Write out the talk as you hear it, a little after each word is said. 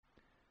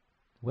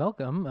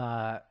Welcome.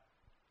 I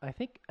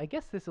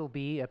guess this will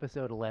be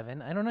episode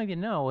 11. I don't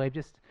even know.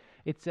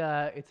 It's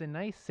a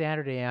nice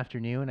Saturday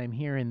afternoon. I'm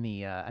here in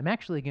the I'm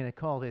actually going to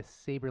call this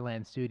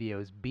Saberland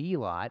Studios B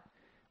lot,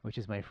 which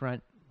is my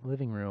front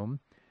living room.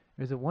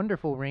 There's a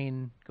wonderful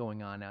rain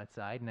going on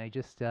outside, and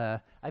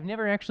I've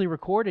never actually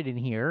recorded in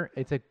here.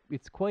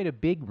 It's quite a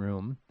big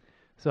room.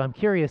 So I'm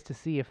curious to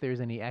see if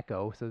there's any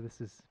echo. So this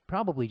is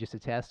probably just a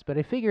test, but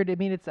I figured,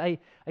 I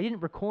didn't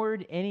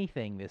record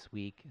anything this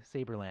week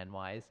Saberland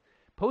wise.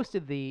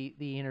 Posted the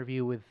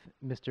interview with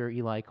Mr.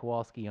 Eli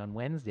Kowalski on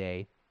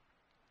Wednesday,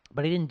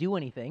 but I didn't do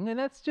anything, and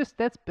that's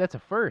a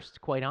first,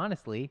 quite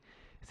honestly,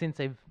 since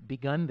I've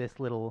begun this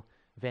little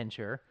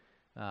venture,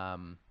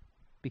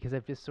 because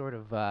I've just sort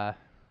of I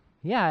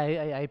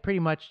pretty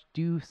much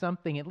do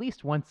something at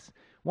least one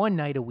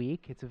night a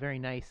week. It's a very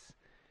nice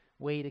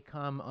way to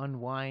come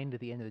unwind at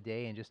the end of the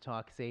day and just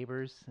talk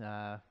Sabres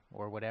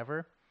or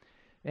whatever.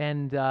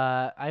 And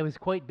I was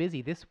quite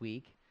busy this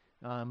week,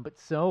 but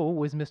so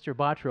was Mr.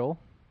 Bottrell,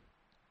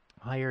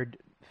 hired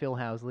Phil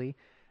Housley,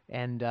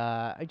 and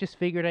I just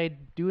figured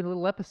I'd do a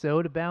little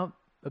episode about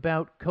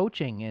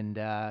coaching and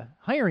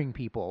hiring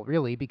people,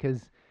 really,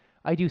 because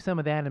I do some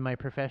of that in my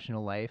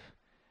professional life.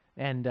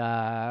 And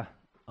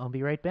I'll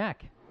be right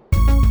back.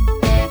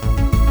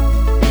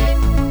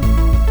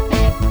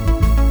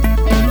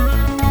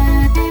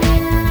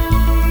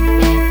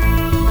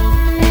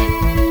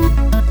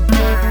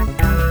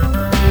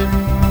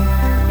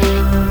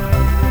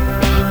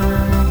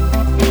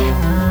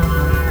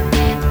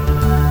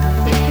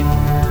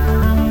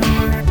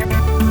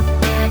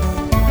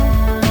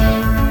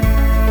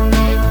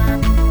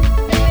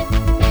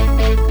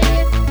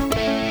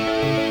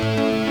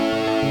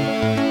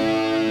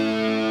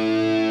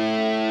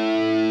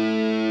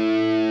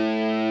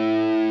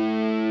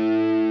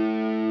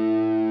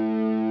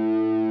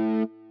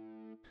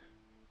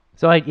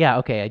 So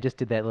I just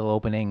did that little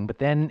opening, but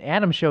then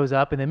Adam shows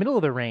up in the middle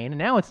of the rain, and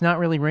now it's not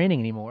really raining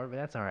anymore, but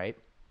that's all right.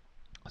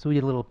 So we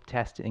did a little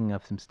testing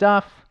of some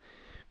stuff,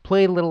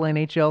 played a little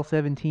NHL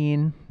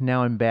 17.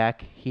 Now I'm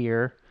back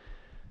here,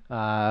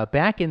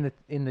 back in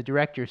the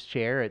director's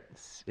chair at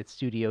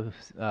Studio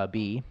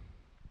B,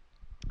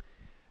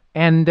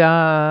 and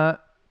So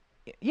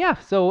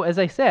as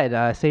I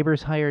said,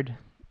 Sabres hired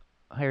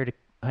Phil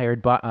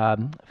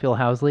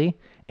Housley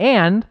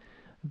and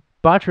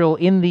Bottrell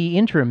in the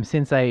interim,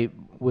 since I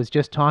was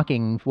just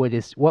talking,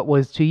 what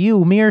was to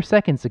you mere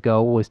seconds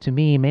ago was to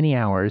me many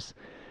hours,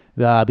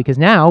 because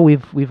now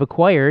we've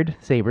acquired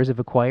Sabres have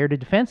acquired a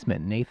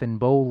defenseman, Nathan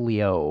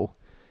Bolio,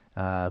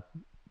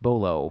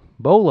 Bolo,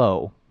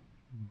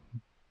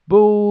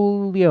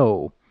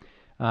 Bolio,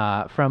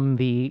 from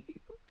the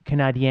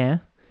Canadiens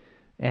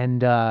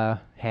and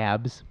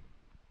Habs.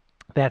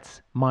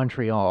 That's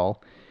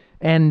Montreal,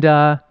 and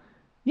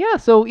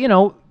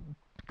so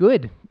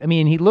good. I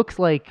mean, he looks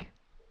like,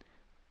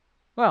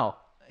 well,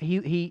 I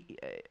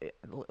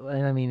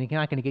mean, he's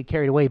not going to get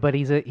carried away, but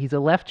he's a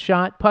left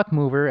shot puck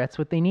mover. That's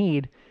what they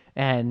need,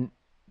 and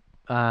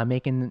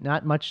making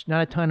not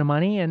a ton of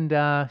money, and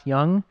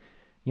young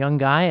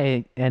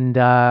guy, and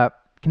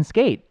can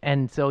skate,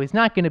 and so he's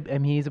not going to. I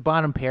mean, he's a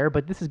bottom pair,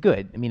 but this is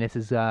good. I mean, this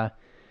is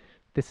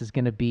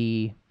going to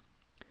be.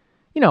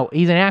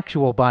 He's an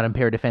actual bottom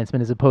pair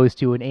defenseman as opposed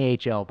to an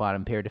AHL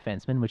bottom pair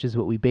defenseman, which is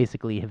what we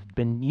basically have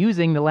been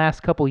using the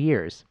last couple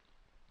years.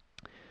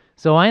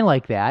 So I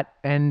like that,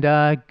 and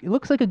it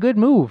looks like a good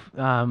move.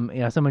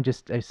 Someone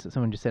just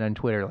said on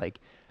Twitter, like,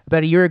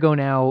 about a year ago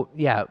now,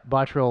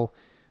 Bottrell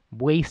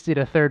wasted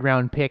a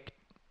third-round pick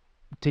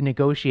to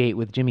negotiate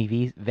with Jimmy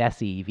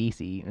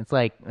Vesey. It's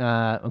like,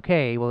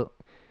 okay, well,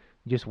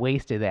 you just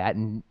wasted that,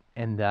 and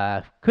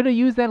could have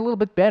used that a little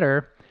bit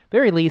better.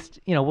 Very least,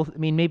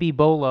 maybe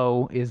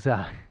Bolo is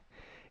not.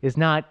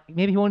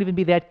 Maybe he won't even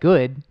be that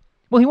good.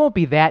 Well, he won't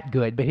be that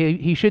good, but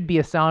he should be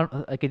a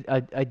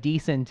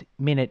decent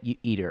minute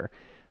eater.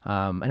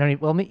 I don't even,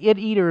 well,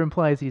 eater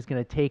implies he's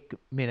going to take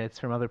minutes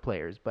from other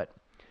players, but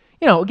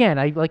again,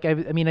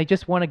 I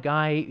just want a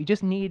guy. You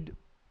just need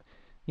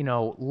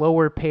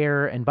lower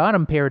pair and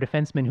bottom pair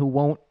defensemen who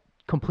won't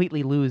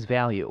completely lose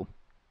value.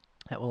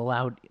 That will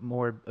allow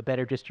a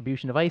better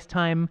distribution of ice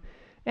time,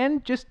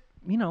 and just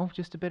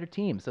a better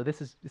team. So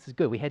this is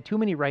good. We had too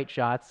many right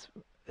shots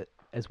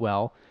as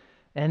well,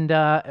 and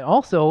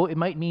also it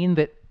might mean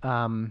that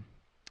who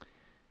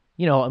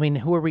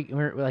are we?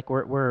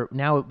 We're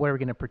now, what are we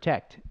going to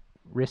protect?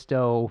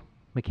 Risto,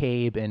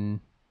 McCabe, and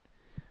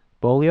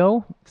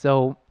Bolio.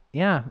 So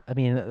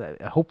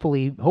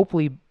hopefully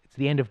it's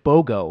the end of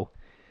Bogo.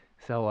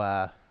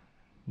 So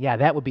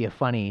that would be a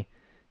funny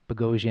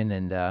Bogosian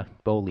and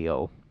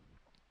Bolio.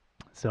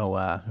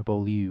 So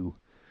Beaulieu.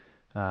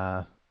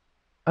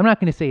 I'm not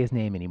going to say his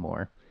name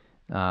anymore.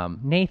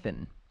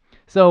 Nathan.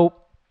 So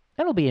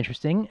that'll be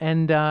interesting.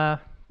 And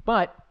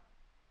but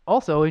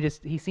also,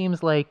 he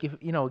seems like,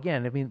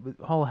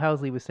 all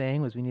Housley was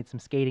saying was we need some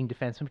skating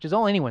defensemen, which is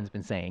all anyone's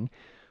been saying.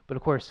 But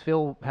of course,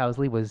 Phil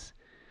Housley was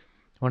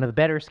one of the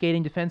better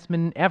skating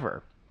defensemen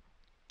ever.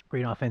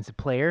 Great offensive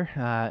player.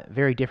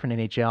 Very different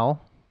NHL.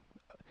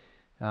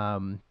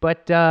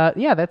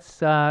 Yeah, that's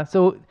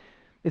so.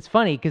 It's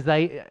funny because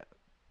I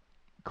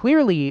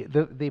clearly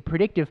the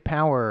predictive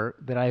power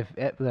that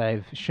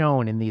I've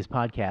shown in these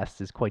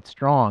podcasts is quite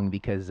strong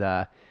because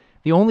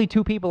the only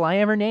two people I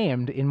ever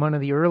named in one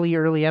of the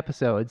early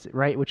episodes,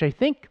 right, which I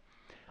think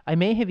I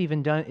may have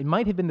even done. It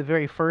might have been the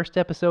very first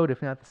episode,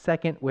 if not the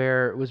second,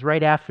 where it was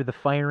right after the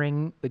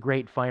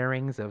great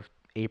firings of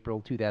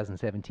April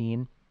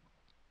 2017.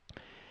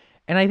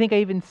 And I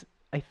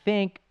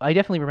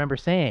definitely remember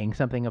saying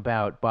something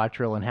about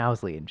Bottrill and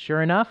Housley, and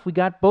sure enough, we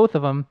got both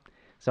of them.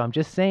 So I'm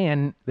just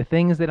saying the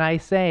things that I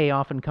say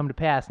often come to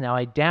pass. Now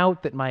I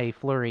doubt that my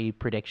Fleury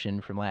prediction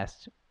from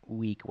last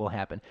week will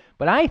happen,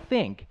 but I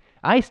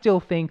still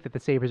think that the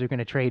Sabres are going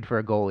to trade for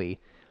a goalie,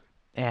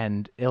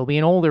 and it'll be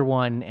an older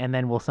one, and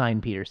then we'll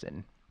sign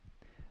Peterson.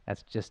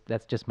 That's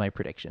just my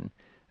prediction.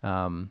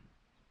 Um,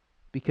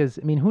 because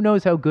I mean, who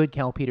knows how good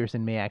Cal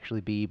Peterson may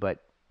actually be, but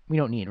we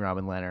don't need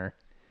Robin Leonard,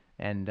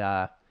 and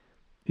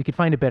we could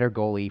find a better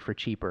goalie for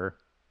cheaper,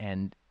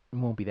 and it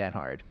won't be that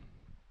hard.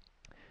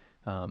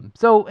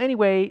 So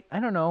anyway, I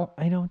don't know.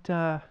 I don't.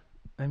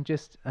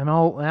 I'm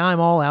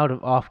all out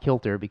of off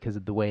kilter because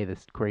of the way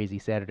this crazy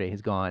Saturday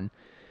has gone.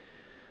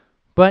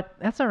 But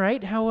that's all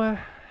right.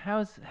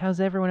 How's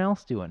everyone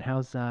else doing? How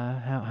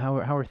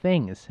are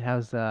things? We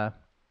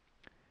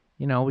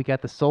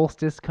got the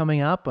solstice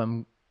coming up.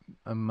 I'm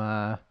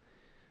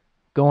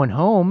going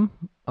home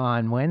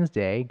on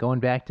Wednesday, going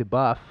back to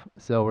Buff.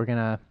 So we're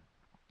gonna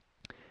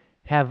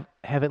have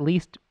at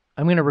least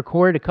I'm gonna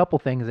record a couple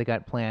things I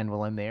got planned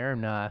while I'm there,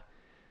 and I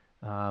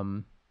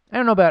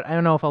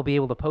don't know if I'll be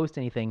able to post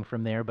anything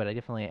from there, but I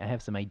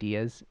have some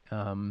ideas.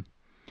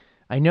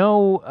 I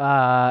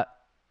know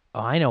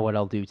I know what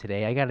I'll do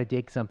today. I got to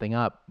dig something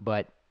up,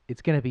 but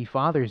it's gonna be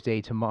Father's Day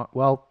tomorrow.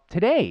 Well,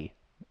 today.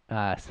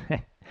 Uh,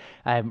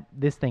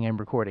 this thing I'm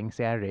recording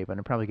Saturday, but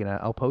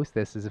I'll post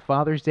this as a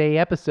Father's Day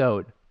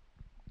episode.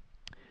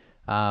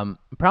 I'm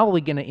probably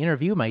gonna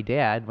interview my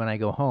dad when I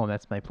go home.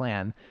 That's my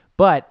plan.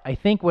 But I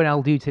think what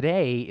I'll do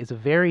today is a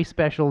very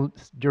special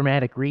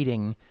dramatic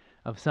reading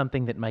of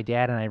something that my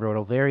dad and I wrote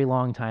a very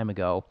long time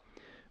ago,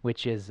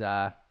 which is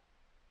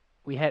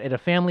we had at a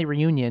family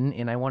reunion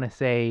in I want to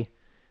say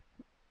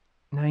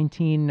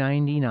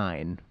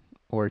 1999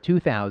 or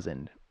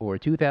 2000 or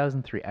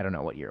 2003. I don't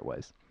know what year it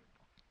was.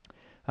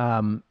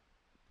 Um,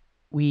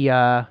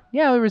 there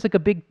was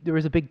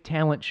a big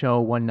talent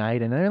show one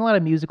night, and there were a lot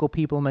of musical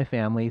people in my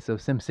family. So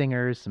some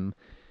singers,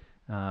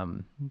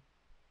 um,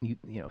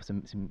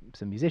 some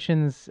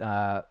musicians,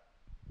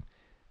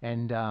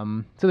 and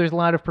so there's a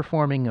lot of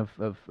performing of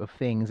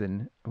things.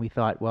 And we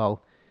thought,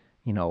 well,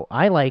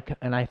 I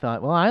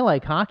thought, well, I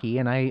like hockey,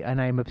 and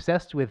I'm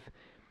obsessed with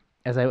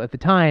at the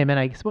time, and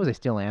I suppose I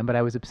still am, but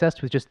I was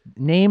obsessed with just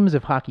names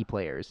of hockey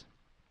players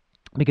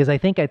because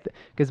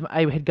because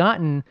I had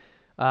gotten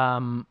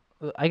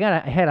I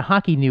had a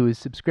Hockey News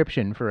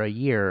subscription for a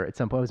year at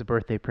some point. It was a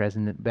birthday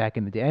present back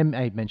in the day.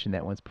 I mentioned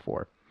that once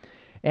before,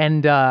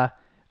 and I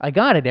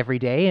got it every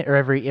day or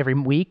every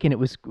week, and it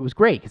was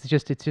great because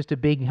it's just a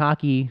big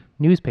hockey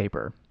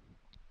newspaper.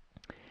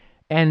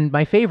 And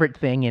my favorite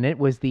thing in it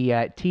was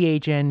the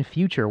THN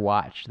Future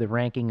Watch, the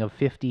ranking of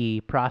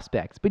 50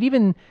 prospects. But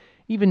even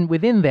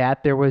within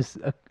that, there was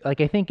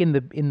like I think in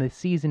the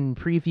season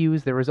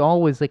previews, there was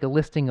always like a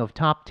listing of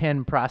top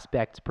 10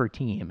 prospects per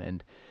team,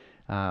 and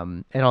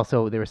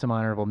also there were some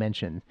honorable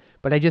mentions.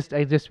 But I just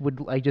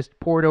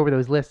poured over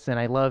those lists, and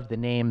I loved the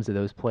names of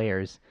those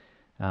players.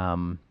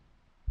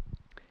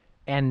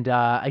 And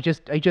I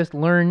just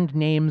learned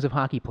names of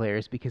hockey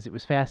players because it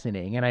was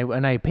fascinating,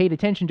 and I paid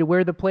attention to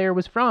where the player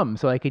was from,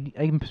 so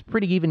I'm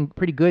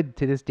pretty good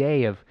to this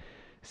day of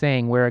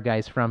saying where a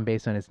guy's from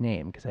based on his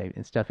name because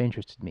stuff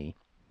interested me.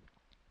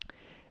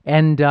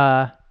 And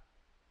it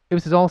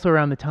was also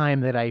around the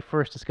time that I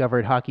first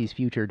discovered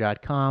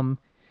hockeysfuture.com,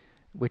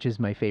 which is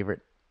my favorite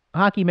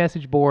hockey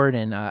message board.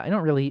 And I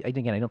don't really,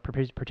 again, I don't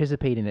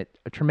participate in it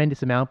a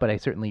tremendous amount, but I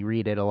certainly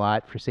read it a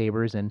lot for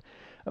Sabres. And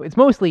it's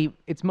mostly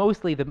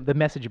the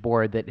message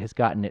board that has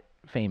gotten it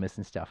famous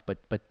and stuff. But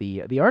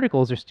the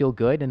articles are still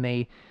good, and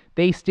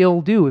they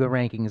still do the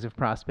rankings of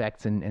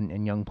prospects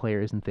and young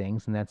players and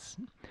things. And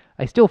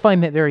I still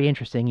find that very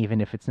interesting,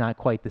 even if it's not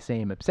quite the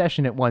same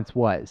obsession it once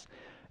was.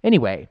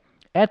 Anyway,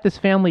 at this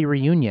family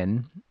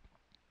reunion,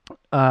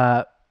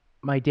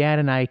 my dad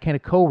and I kind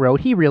of co-wrote.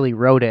 He really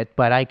wrote it,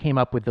 but I came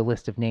up with the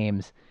list of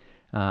names,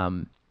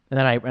 and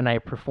then I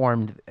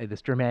performed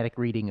this dramatic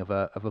reading of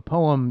a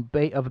poem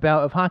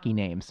of hockey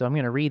names. So I'm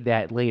going to read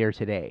that later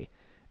today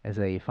as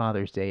a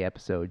Father's Day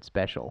episode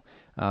special.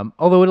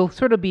 Although it'll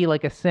sort of be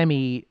like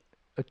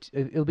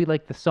it'll be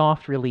like the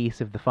soft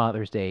release of the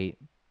Father's Day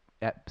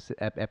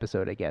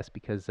episode, I guess,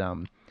 because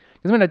I'll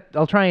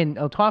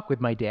talk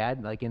with my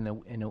dad like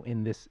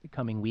in this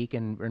coming week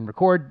and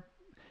record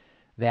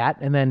that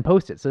and then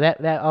post it. So that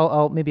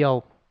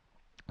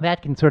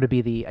can sort of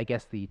be I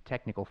guess the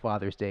technical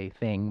Father's Day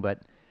thing,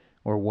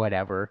 or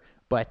whatever.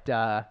 But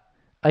I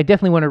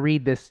definitely want to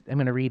read this. I'm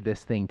going to read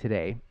this thing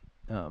today.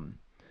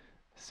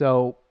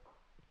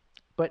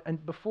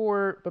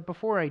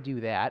 Before I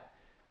do that,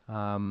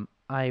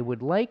 I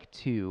would like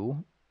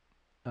to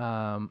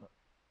um,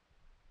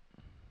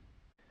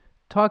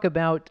 talk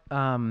about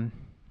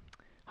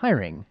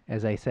hiring,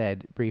 as I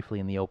said briefly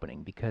in the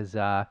opening, because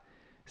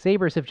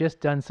Sabres have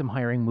just done some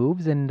hiring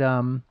moves,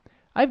 and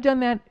I've done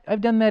that. I've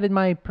done that in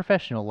my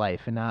professional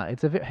life, and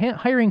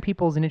hiring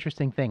people is an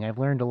interesting thing. I've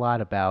learned a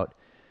lot about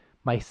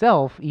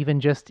myself, even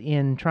just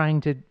in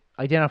trying to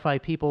identify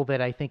people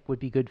that I think would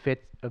be a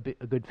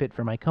good fit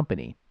for my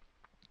company.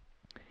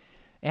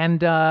 And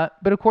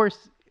but of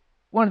course,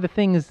 one of the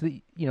things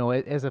that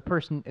as a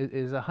person,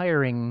 as a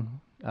hiring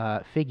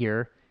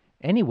figure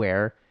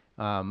anywhere,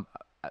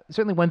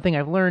 certainly one thing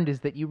I've learned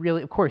is that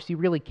of course, you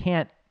really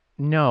can't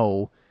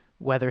know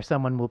whether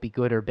someone will be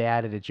good or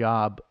bad at a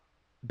job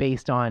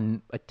based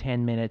on a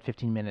 10-minute,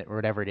 15-minute, or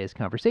whatever it is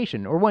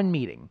conversation or one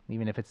meeting,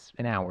 even if it's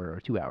an hour or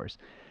 2 hours.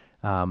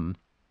 Um,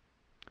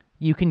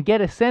 you can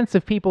get a sense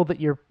of people that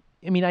you're.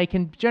 I mean, I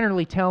can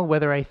generally tell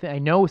whether I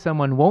know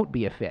someone won't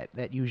be a fit.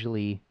 That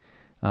usually,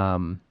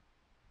 well,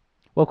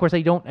 of course,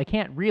 I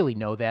can't really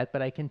know that,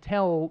 but I can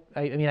tell.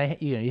 I mean,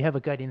 you have a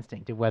gut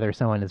instinct of whether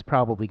someone is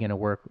probably going to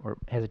work or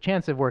has a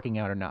chance of working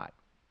out or not.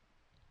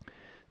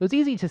 So it's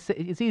easy to say.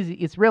 It's easy.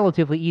 It's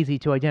relatively easy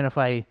to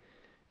identify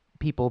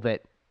people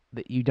that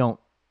you don't,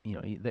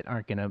 that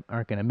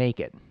aren't gonna make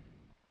it.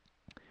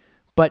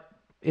 But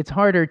it's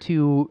harder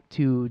to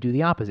do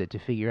the opposite, to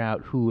figure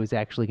out who is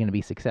actually going to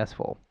be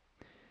successful.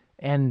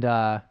 And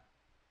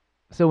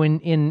so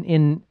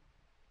in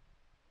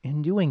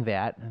doing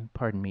that, and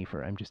pardon me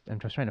for I'm just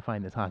trying to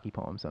find this hockey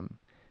poem, so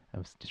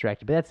I'm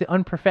distracted. But that's the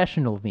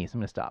unprofessional of me, so I'm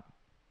gonna stop.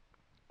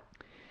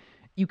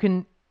 You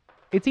can,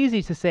 it's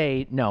easy to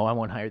say no, I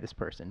won't hire this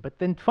person, but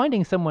then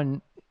finding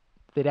someone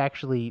that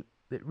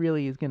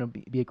really is going to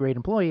be a great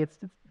employee, it's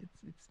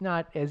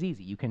not as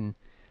easy. You can,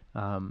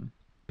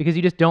 because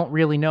you just don't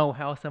really know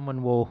how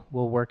someone will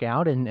work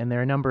out, and there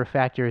are a number of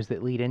factors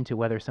that lead into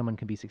whether someone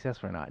can be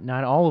successful or not.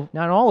 Not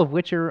all of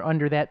which are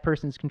under that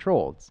person's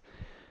control. It's,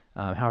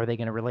 how are they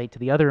going to relate to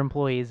the other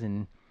employees,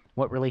 and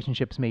what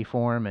relationships may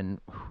form, and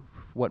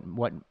what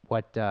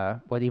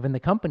even the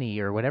company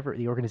or whatever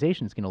the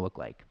organization is going to look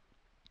like.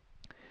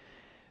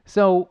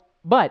 So,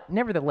 but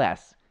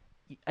nevertheless,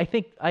 I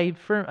think I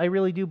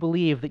really do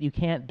believe that you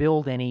can't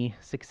build any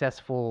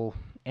successful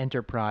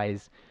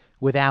enterprise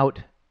without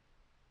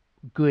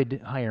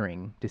good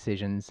hiring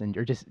decisions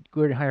or just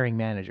good hiring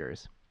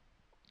managers.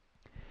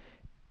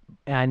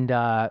 And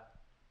but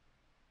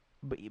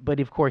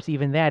of course,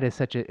 even that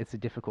is it's a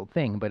difficult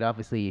thing. But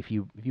obviously, if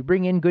you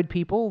bring in good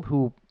people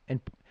who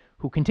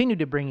continue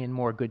to bring in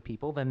more good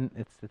people, then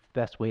it's the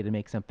best way to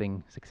make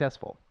something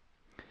successful.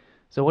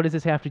 So what does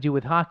this have to do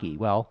with hockey?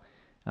 Well,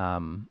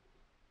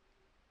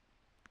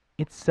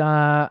 it's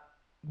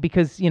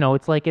because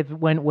it's like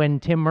when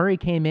Tim Murray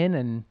came in,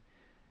 and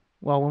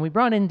well, when we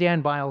brought in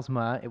Dan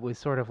Bylsma, it was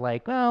sort of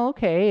like, well,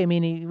 okay. I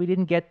mean, we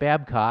didn't get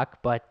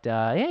Babcock, but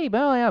hey,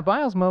 well, yeah,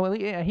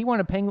 Bylsma, he won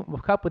a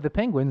cup with the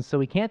Penguins, so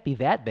he can't be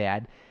that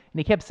bad. And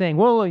he kept saying,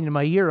 well,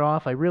 my year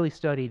off, I really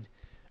studied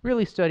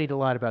a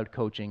lot about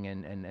coaching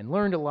and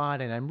learned a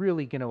lot, and I'm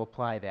really going to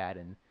apply that.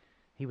 And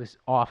he was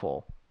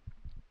awful.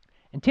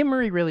 And Tim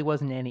Murray really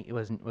wasn't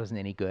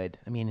any good.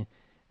 I mean,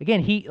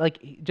 again,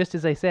 just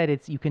as I said,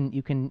 it's you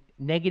can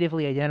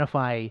negatively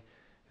identify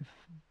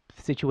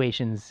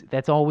situations.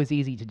 That's always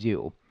easy to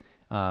do.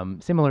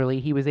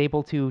 Similarly, he was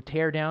able to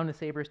tear down the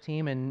Sabres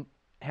team and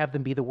have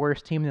them be the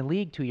worst team in the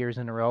league 2 years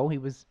in a row.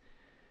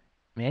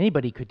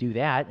 Anybody could do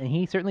that, and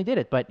he certainly did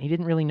it, but he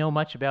didn't really know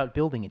much about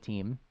building a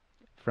team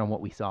from what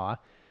we saw.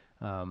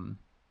 And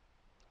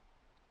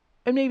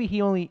maybe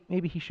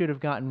he should have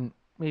gotten,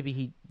 maybe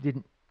he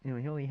didn't, he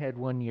only had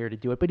 1 year to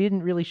do it, but he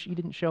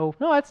didn't show,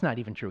 no, that's not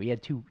even true. He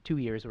had two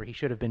years where he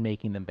should have been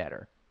making them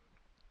better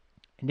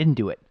and didn't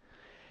do it.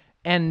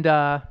 And,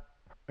 or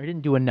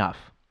didn't do enough.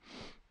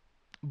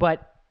 And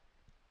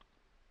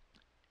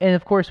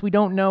of course, we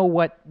don't know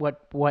what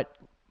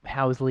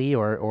Housley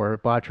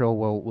or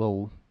Botterill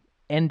will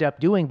end up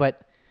doing,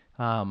 but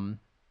I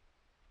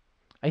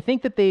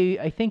think that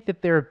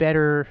they're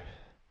better.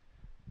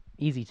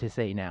 Easy to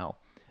say now.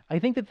 I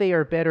think that they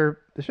are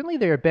better. Certainly,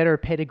 they are better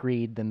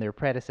pedigreed than their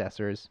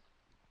predecessors,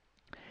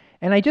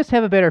 and I just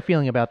have a better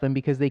feeling about them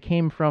because they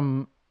came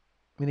from.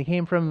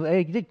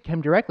 They did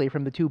come directly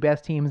from the two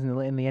best teams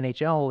in the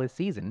NHL this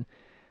season,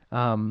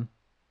 and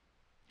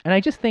I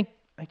just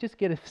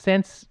get a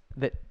sense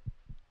that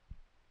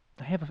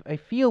I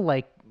feel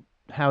like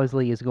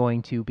Housley is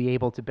going to be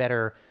able to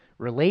better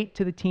relate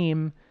to the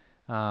team,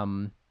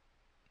 and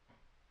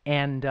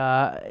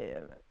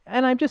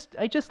I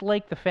just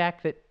like the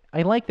fact that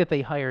I like that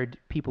they hired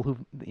people who,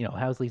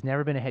 Housley's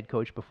never been a head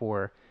coach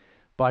before,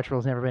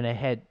 Botterill's never been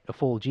a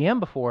full GM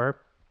before.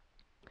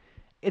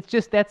 It's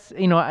just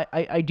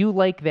I do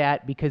like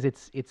that because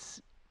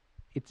it's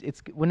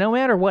well, no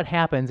matter what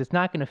happens, it's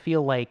not going to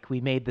feel like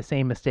we made the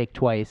same mistake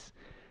twice.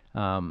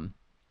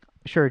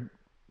 Sure,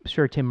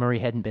 Tim Murray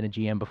hadn't been a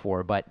GM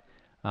before, but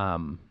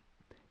and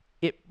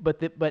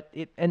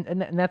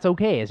that's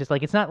okay. It's just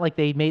like it's not like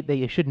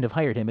they shouldn't have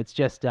hired him. It's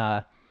just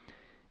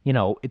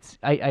it's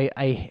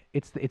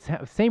it's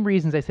the same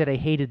reasons I said I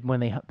hated when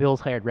the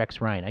Bills hired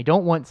Rex Ryan. I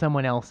don't want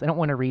someone else. I don't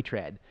want a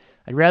retread.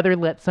 I'd rather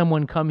let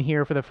someone come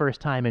here for the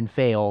first time and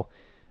fail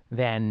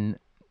than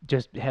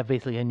just have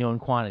basically a known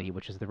quantity,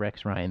 which is the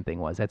Rex Ryan thing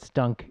was. That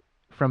stunk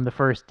from the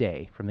first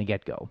day, from the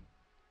get go.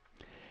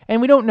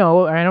 And we don't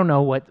know, or I don't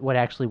know what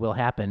actually will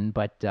happen,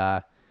 but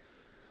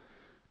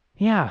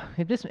yeah,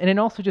 it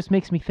also just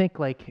makes me think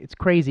like it's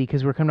crazy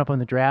because we're coming up on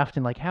the draft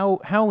and like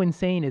how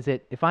insane is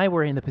it if I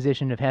were in the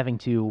position of having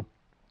to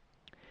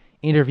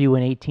interview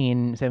an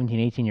 18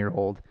 year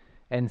old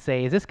and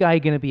say, is this guy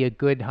going to be a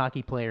good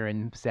hockey player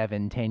in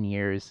 7, 10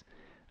 years?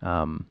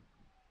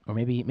 Or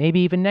maybe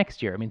even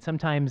next year. I mean,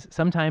 sometimes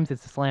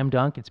it's a slam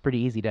dunk. It's pretty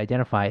easy to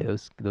identify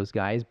those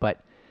guys,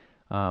 but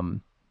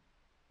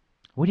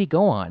what do you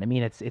go on? I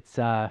mean, it's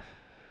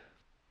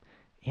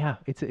yeah,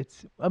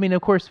 it's. I mean,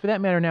 of course, for that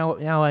matter,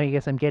 now I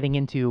guess I'm getting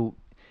into,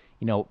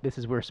 this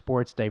is where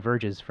sports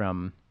diverges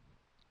from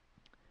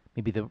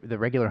maybe the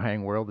regular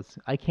hiring world.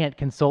 I can't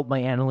consult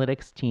my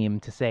analytics team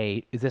to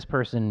say, is this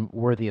person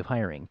worthy of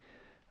hiring?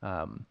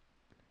 Um,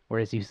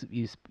 Whereas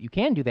you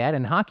can do that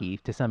in hockey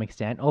to some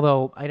extent,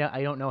 although I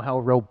don't know how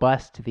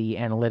robust the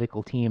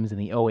analytical teams in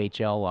the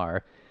OHL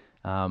are,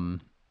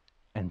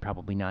 and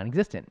probably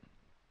non-existent.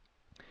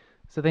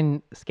 So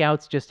then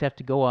scouts just have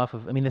to go off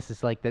of. I mean, this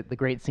is like the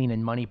great scene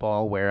in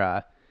Moneyball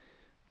where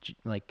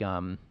like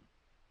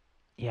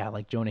yeah,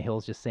 like Jonah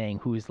Hill's just saying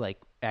who's like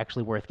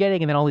actually worth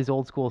getting, and then all these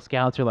old school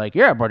scouts are like,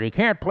 yeah, but he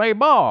can't play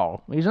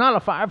ball. He's not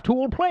a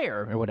 5-tool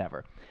player or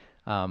whatever.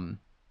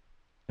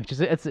 Which is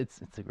it's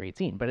a great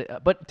scene,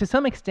 but to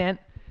some extent,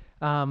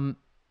 I mean,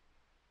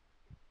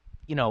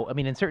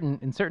 in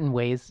certain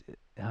ways,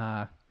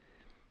 in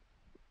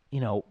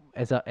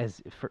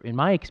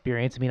my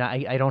experience, I mean,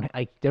 I don't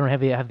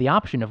have the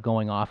option of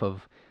going off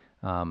of,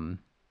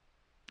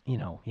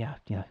 yeah,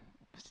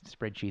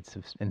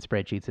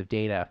 spreadsheets of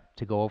data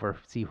to go over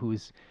see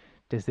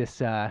does this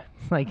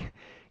like,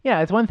 yeah,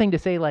 it's one thing to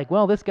say like,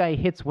 well, this guy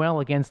hits well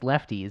against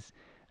lefties.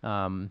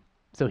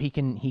 So he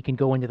can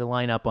go into the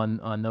lineup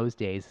on those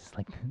days, it's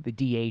like the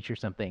DH or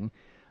something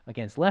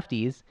against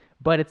lefties.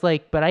 But it's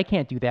like, but I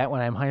can't do that when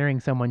I'm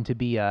hiring someone to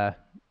be to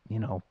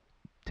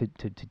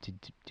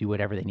do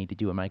whatever they need to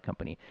do in my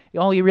company.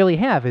 All you really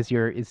have is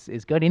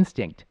is gut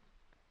instinct,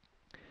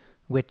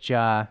 which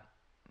yeah,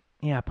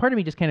 part of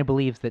me just kind of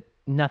believes that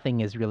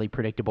nothing is really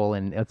predictable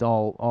and it's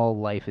all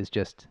life is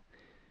just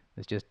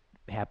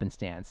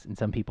happenstance, and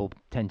some people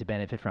tend to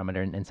benefit from it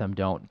and some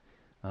don't.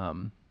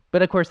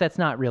 But of course, that's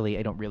not really,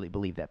 I don't really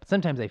believe that. But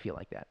sometimes I feel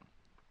like that.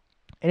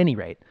 At any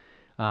rate,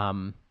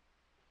 because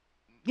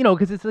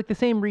it's like the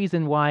same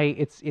reason why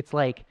it's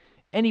like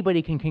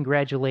anybody can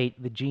congratulate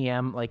the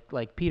GM,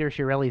 like Peter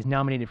Chiarelli's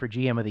nominated for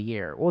GM of the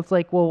year. Well, it's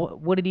like, well,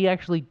 what did he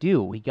actually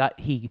do? He got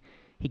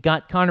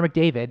Connor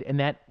McDavid, and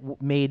that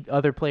made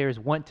other players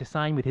want to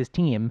sign with his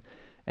team.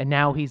 And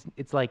now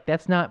it's like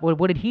that's not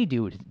what did he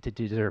do to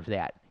deserve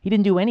that? He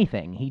didn't do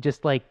anything. He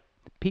just like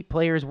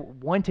players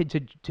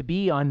wanted to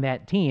be on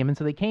that team, and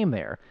so they came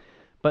there.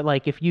 But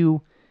like it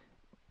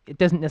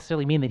doesn't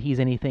necessarily mean that he's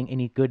any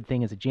good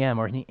thing as a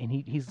GM,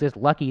 he's just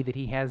lucky that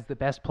he has the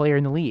best player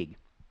in the league.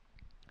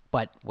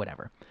 But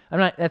whatever.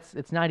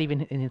 It's not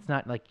even, and it's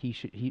not like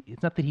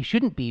it's not that he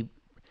shouldn't be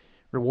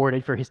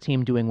rewarded for his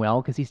team doing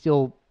well, because he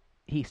still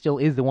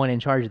is the one in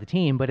charge of the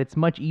team. But it's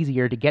much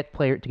easier to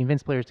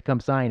convince players to come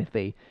sign if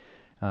they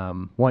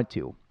want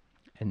to,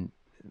 and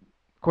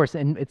of course,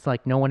 and it's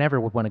like no one ever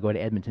would want to go to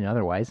Edmonton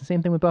otherwise. The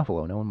same thing with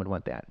Buffalo. No one would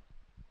want that.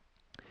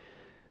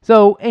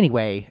 So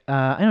anyway,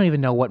 I don't even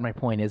know what my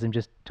point is. I'm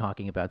just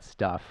talking about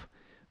stuff.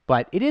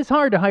 But it is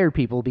hard to hire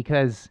people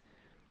because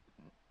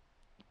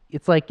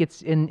it's like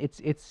it's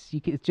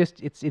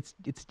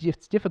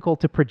difficult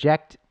to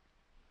project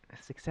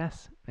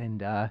success,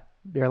 and there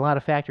are a lot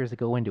of factors that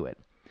go into it.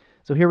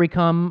 So here we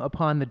come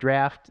upon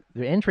the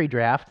entry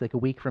draft, like a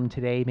week from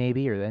today,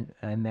 maybe,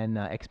 and then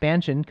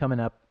expansion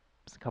coming up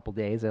a couple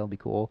days. That'll be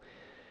cool.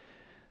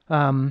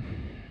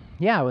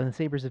 Yeah, when the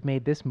Sabres have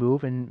made this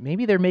move, and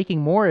maybe they're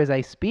making more as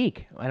I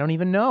speak. I don't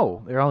even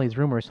know. There are all these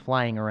rumors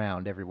flying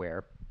around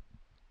everywhere.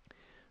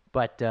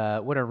 But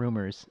what are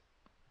rumors?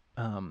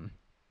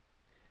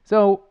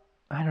 So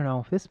I don't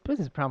know. This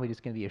is probably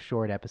just going to be a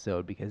short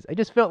episode because I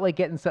just felt like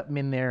getting something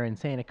in there and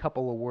saying a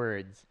couple of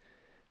words.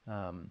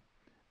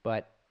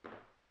 But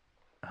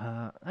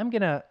I'm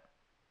gonna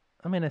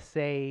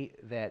say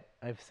that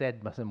I've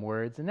said some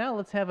words, and now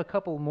let's have a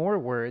couple more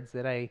words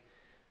that I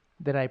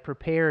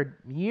prepared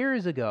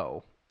years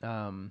ago.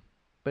 But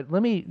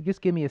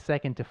give me a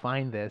second to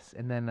find this,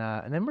 and then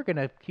we're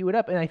gonna cue it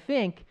up.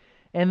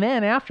 And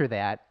then after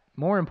that,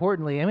 more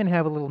importantly, I'm gonna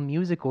have a little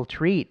musical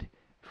treat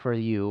for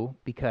you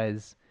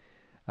because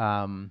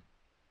I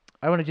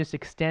want to just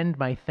extend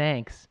my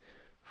thanks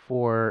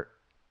for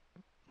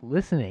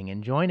listening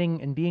and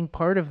joining and being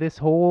part of this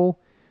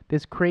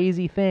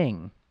crazy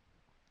thing.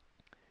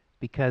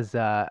 Because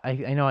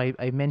I know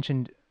I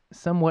mentioned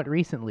somewhat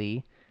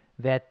recently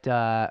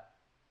that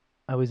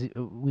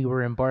we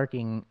were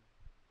embarking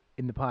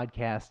in the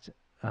podcast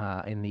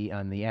on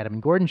the Adam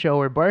and Gordon show,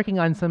 were embarking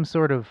on some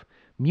sort of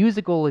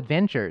musical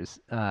adventures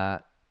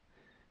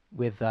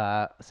with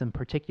some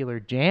particular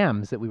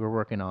jams that we were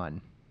working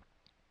on.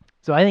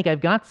 So I think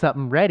I've got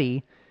something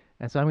ready,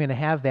 and so I'm going to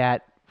have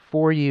that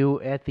for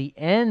you at the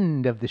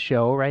end of the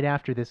show, right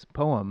after this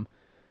poem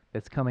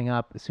that's coming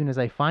up, as soon as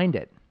I find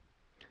it.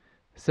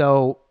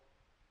 So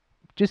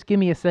just give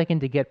me a second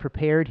to get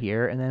prepared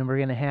here, and then we're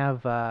going to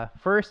have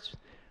first,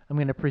 I'm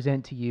going to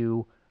present to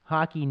you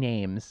Hockey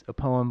Names, a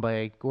poem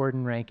by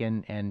Gordon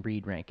Rankin and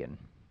Reed Rankin.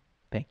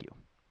 Thank you.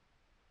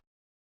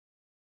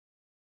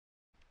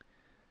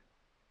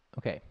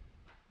 Okay,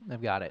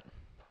 I've got it.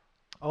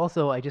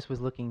 Also, I just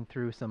was looking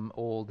through some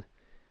old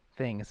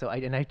things, so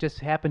I just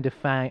happened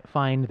to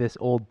find this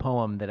old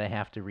poem that I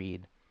have to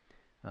read.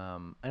 I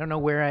don't know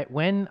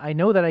when I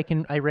know that I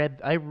can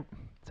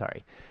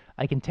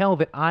I can tell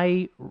that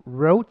I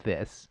wrote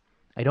this.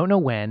 I don't know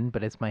when,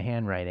 but it's my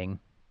handwriting,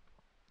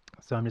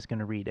 so I'm just going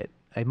to read it.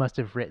 I must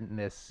have written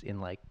this in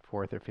like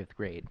 4th or 5th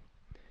grade.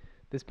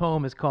 This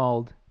poem is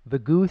called "The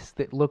Goose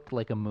That Looked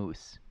Like a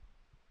Moose."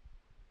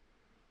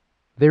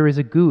 There is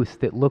a goose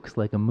that looks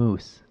like a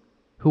moose,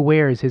 who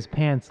wears his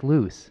pants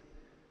loose.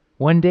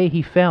 One day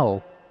he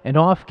fell, and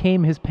off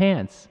came his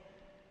pants.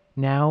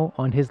 Now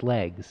on his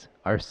legs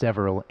are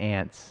several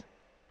ants.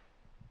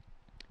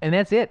 And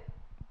that's it.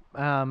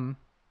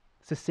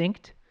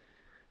 Succinct,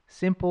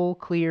 simple,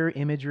 clear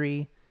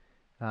imagery.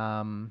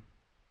 A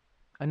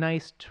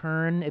nice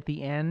turn at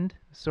the end,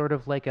 sort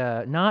of like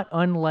not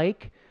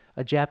unlike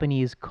a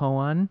Japanese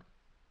koan.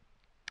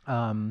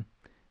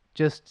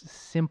 Just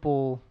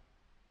simple,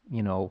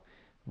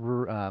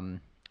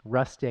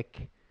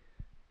 rustic,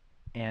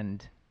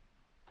 and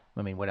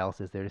what else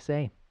is there to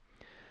say?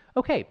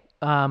 Okay,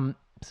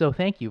 so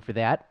thank you for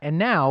that. And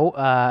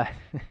now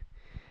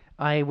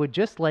I would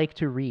just like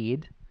to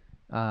read,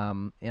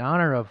 in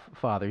honor of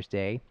Father's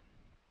Day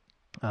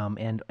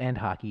and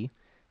hockey,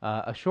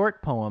 a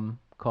short poem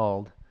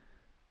called,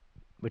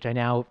 which I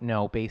now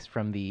know based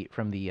from the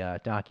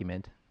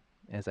document,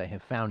 as I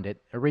have found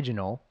it,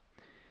 original.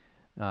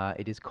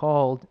 It is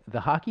called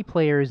 "The Hockey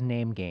Player's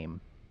Name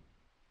Game."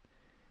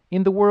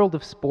 In the world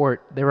of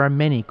sport, there are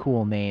many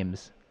cool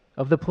names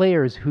of the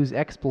players whose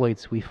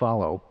exploits we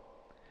follow.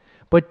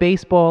 But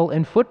baseball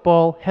and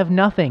football have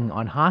nothing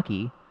on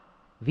hockey.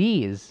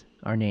 These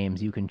are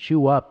names you can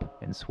chew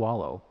up and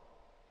swallow.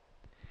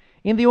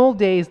 In the old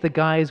days, the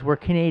guys were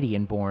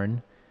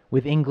Canadian-born,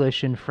 with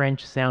English and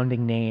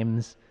French-sounding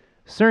names,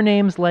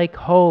 surnames like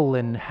Hull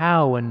and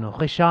Howe and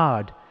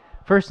Richard,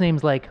 first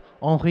names like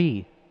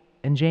Henri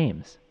and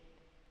James.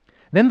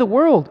 Then the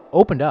world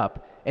opened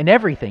up, and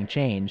everything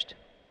changed,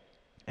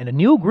 and a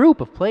new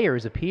group of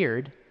players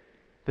appeared.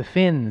 The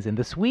Finns and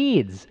the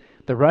Swedes,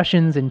 the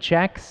Russians and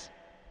Czechs,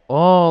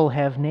 all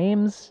have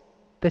names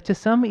that to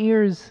some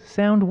ears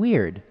sound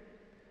weird.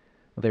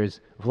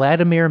 There's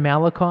Vladimir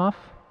Malakoff,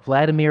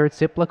 Vladimir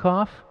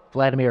Tsiplakov,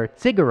 Vladimir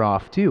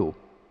Tsigarov, too.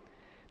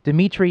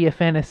 Dmitry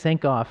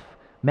Afanasenkov,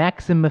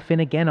 Maxim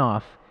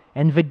Afinogenov,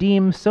 and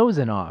Vadim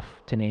Sozanov,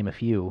 to name a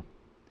few.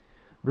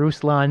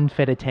 Ruslan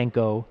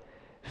Fedotenko,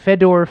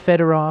 Fedor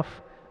Fedorov,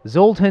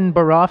 Zoltan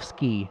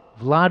Borovsky,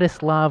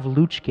 Vladislav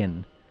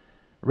Luchkin,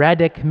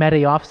 Radek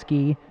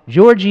Matejovsky,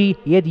 Georgy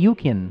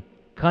Yedyukin,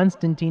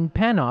 Konstantin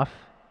Panov,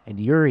 and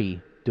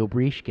Yuri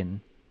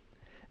Dobrishkin.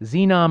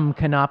 Zinam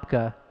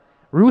Kanopka,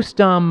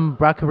 Rustam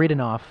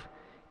Brakaridinov,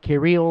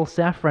 Kirill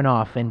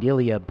Safronov, and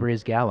Ilya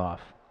Brizgalov.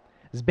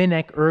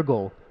 Zbinek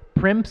Ergel,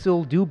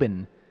 Premsil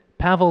Dubin,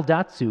 Pavel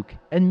Datsuk,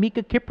 and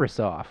Mika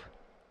Kiprasov.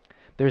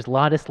 There's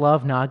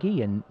Ladislav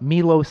Nagy and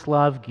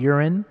Miloslav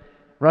Gurin,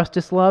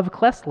 Rostislav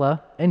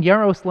Klesla, and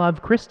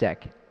Yaroslav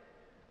Kristek.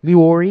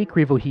 Liori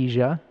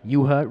Krivohija,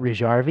 Juha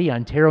Rizharvi,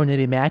 Antero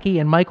Nibimaki,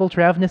 and Michael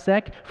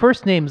Travnicek,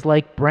 first names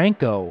like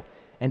Branko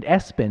and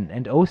Espen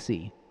and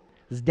Osi,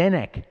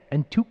 Zdenek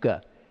and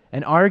Tuka,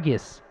 and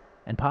Argis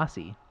and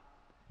Pasi,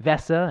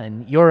 Vesa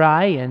and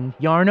Uri and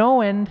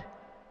Yarno and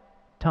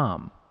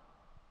Tom.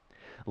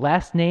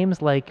 Last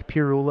names like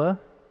Pirula,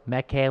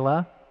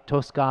 Makela,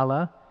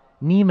 Toskala,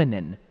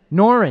 Niemanen,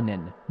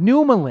 Norinen,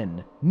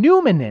 Numalin,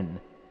 Numanin.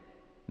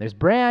 There's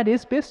Brad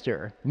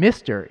Isbister,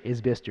 Mr.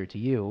 Isbister to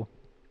you.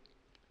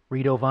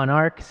 Rito von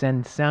Arx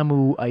and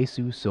Samu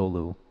Isu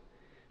Solu.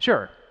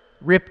 Sure,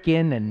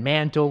 Ripkin and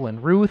Mantle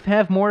and Ruth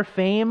have more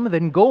fame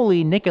than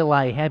goalie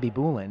Nikolai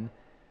Habibulin,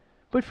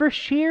 but for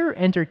sheer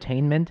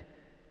entertainment,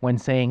 when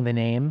saying the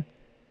name,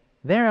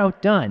 they're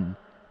outdone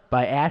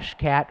by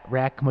Ashkat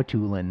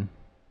Rakhmatulin.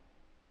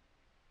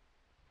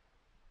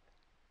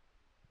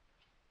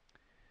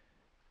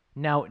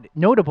 Now,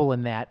 notable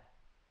in that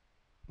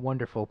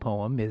wonderful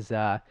poem is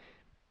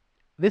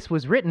this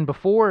was written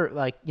before,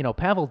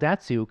 Pavel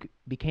Datsuk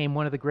became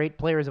one of the great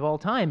players of all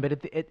time.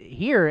 But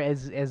here,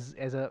 as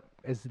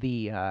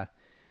the I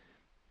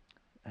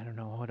don't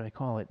know, what do I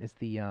call it? As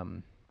the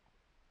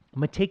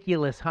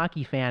meticulous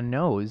hockey fan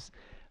knows,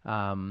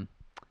 but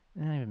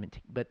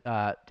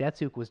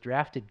Datsuk was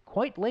drafted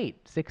quite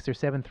late, 6th or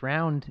 7th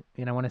round,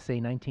 in I want to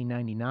say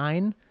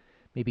 1999,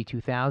 maybe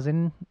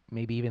 2000,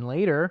 maybe even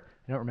later.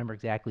 I don't remember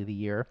exactly the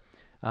year.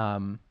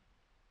 Um,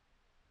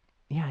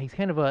 yeah, he's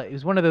kind of a. It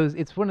was one of those.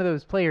 It's one of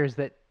those players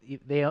that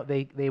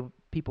they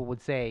people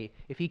would say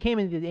if he came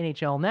into the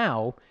NHL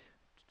now,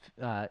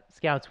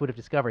 scouts would have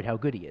discovered how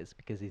good he is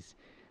because he's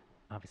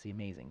obviously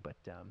amazing. But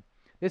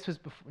this was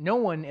no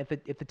one at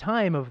the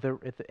time of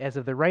as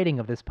of the writing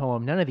of this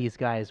poem. None of these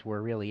guys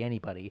were really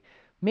anybody.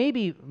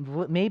 Maybe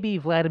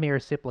Vladimir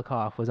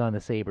Siplikov was on the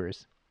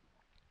Sabres,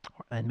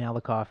 and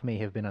Malakoff may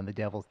have been on the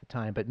Devils at the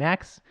time. But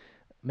Max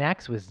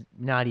was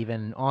not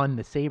even on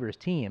the Sabres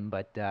team.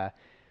 But I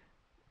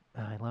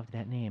loved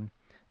that name.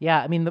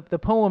 Yeah, I mean the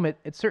poem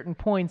at certain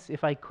points,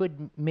 if I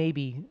could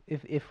maybe,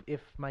 if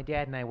my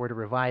dad and I were to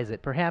revise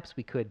it, perhaps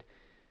we could,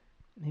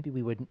 maybe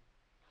we would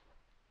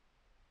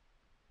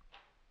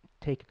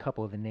take a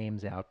couple of the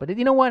names out. But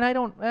you know what?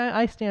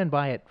 I stand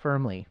by it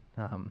firmly.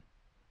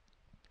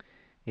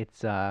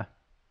 It's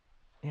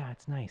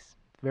it's nice.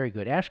 It's very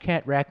good.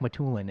 Ashkat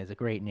Rakhmatulin is a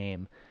great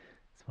name.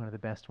 It's one of the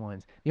best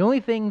ones. The only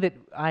thing that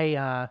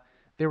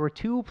there were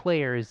two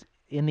players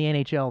in the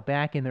NHL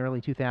back in the early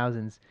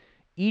 2000s,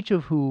 each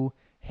of who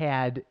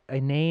had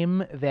a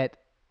name that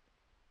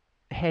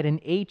had an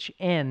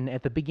HN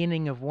at the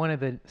beginning of one of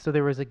the. So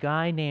there was a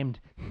guy named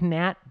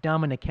Nat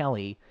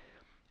Dominichelli,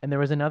 and there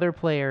was another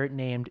player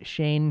named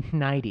Shane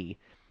Hnidy.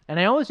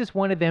 And I always just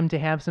wanted them to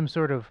have some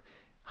sort of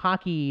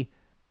hockey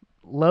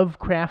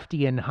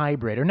Lovecraftian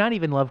hybrid, or not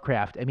even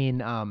Lovecraft. I mean,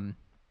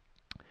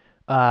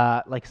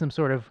 like some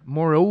sort of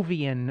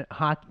Moravian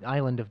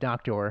island of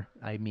Doctor.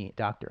 I mean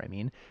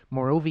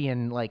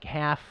Moravian, like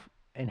half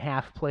and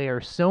half player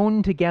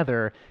sewn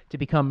together to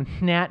become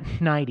Nat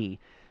Hnidy.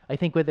 I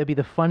think that'd be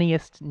the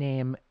funniest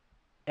name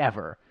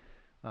ever.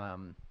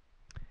 I'm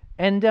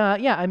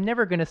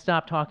never going to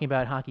stop talking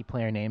about hockey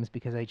player names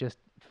because I just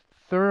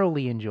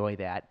thoroughly enjoy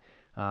that.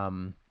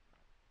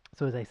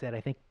 So as I said,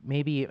 I think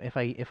maybe if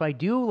I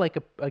do like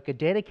a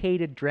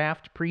dedicated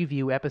draft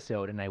preview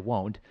episode, and I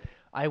won't,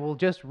 I will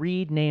just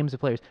read names of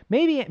players.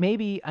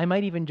 Maybe I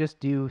might even just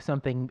do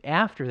something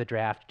after the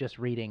draft, just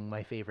reading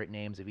my favorite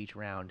names of each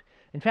round.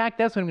 In fact,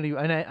 that's what I'm going to do,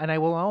 and I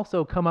will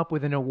also come up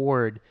with an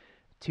award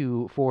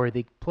for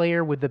the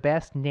player with the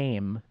best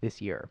name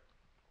this year.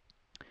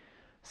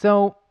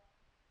 So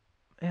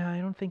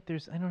I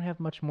don't have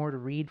much more to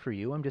read for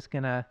you. I'm just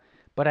gonna,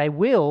 but I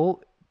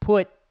will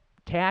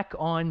tack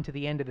on to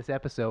the end of this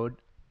episode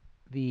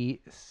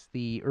the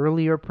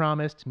earlier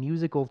promised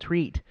musical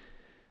treat.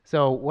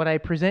 So what I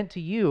present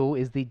to you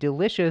is the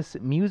delicious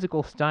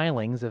musical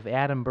stylings of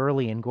Adam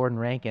Burley and Gordon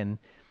Rankin.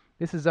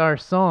 This is our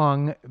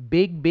song,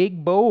 Big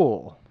Big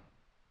Bowl.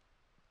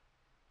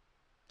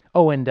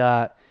 Oh, and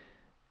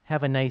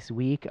have a nice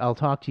week. I'll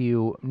talk to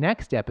you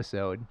next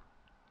episode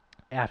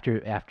after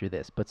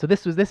this. But so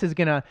this is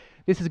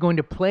going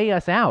to play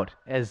us out,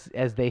 as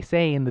they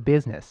say in the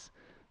business.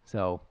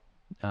 So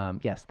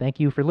yes, thank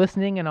you for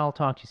listening, and I'll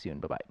talk to you soon.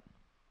 Bye-bye.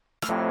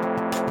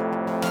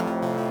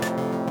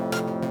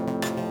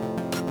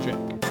 Check.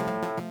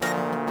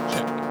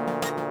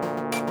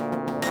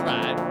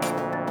 Right.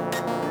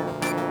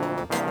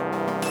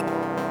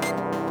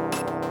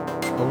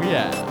 Oh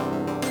yeah.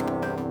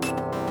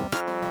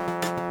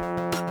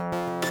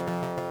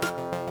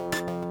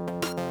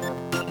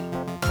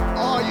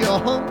 Are you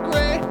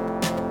hungry?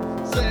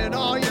 Said,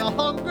 are you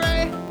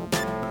hungry?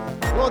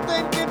 Well,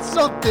 then get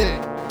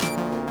something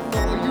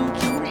for you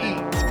to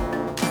eat.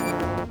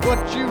 What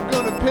you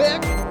gonna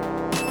pick?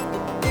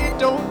 It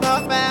don't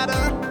not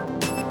matter,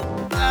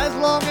 as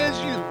long as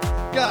you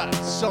got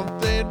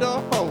something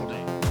to hold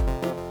it.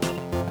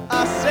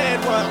 I said,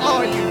 what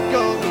are you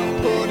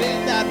gonna put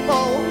in that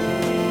bowl?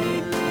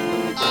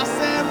 I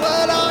said,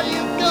 what are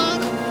you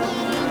gonna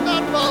put in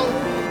that bowl?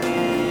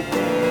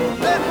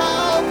 Then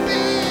how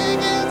big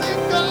is it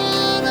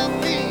gonna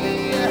be?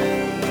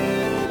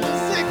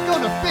 Is it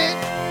gonna fit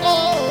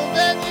all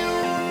that you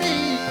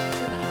need?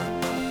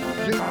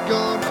 You're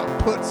gonna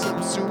put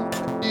some soup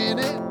in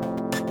it,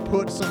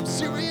 put some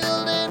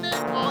cereal in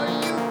it, or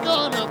you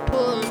gonna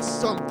put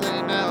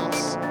something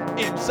else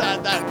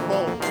inside that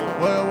bowl?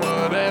 Well,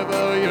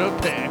 whatever you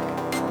pick,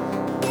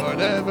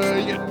 whatever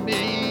you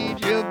need,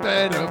 you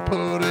better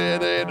put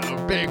it in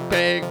a big,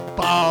 big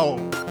bowl.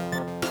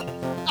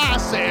 I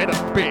said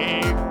a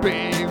big,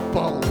 big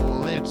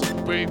bowl. It's a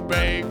big,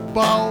 big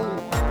bowl.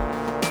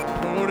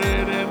 Put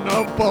it in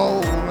a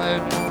bowl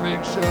and you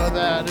make sure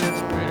that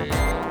it's big.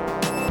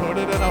 Put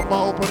it in a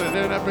bowl, put it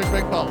in a big,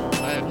 big bowl,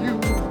 and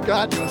you've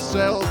got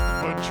yourself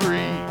a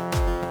treat.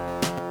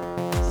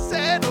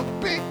 Said a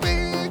big,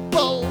 big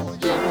bowl.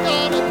 You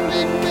got a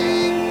big,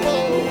 big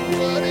bowl,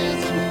 but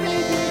is it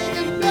big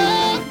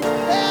enough?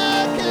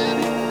 How can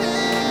it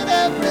fit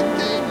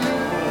everything you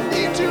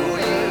need to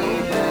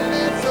eat?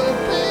 It's a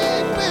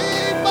big,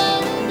 big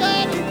bowl,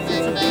 got a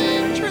big,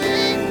 big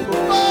treat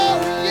for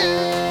you.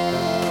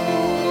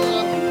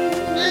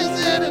 Is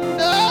it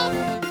enough?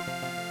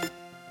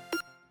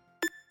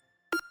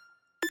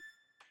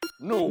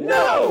 No!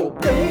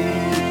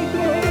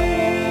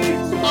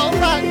 All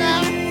right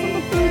now,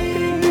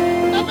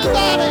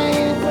 everybody,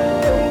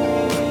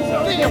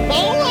 do your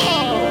bowl